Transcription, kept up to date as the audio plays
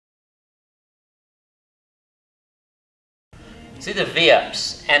See the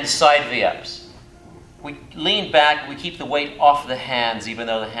V-ups and side V-ups. We lean back, we keep the weight off the hands, even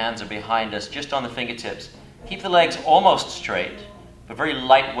though the hands are behind us, just on the fingertips. Keep the legs almost straight, but very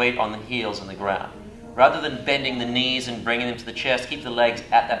light weight on the heels and the ground. Rather than bending the knees and bringing them to the chest, keep the legs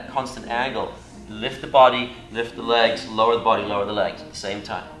at that constant angle. Lift the body, lift the legs, lower the body, lower the legs at the same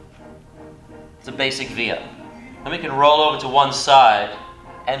time. It's a basic V-up. Then we can roll over to one side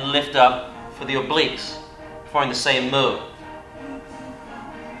and lift up for the obliques, performing the same move.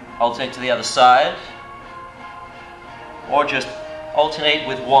 Alternate to the other side, or just alternate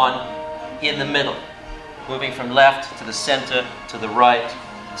with one in the middle, moving from left to the center, to the right, to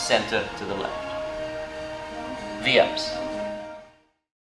the center, to the left. V-ups.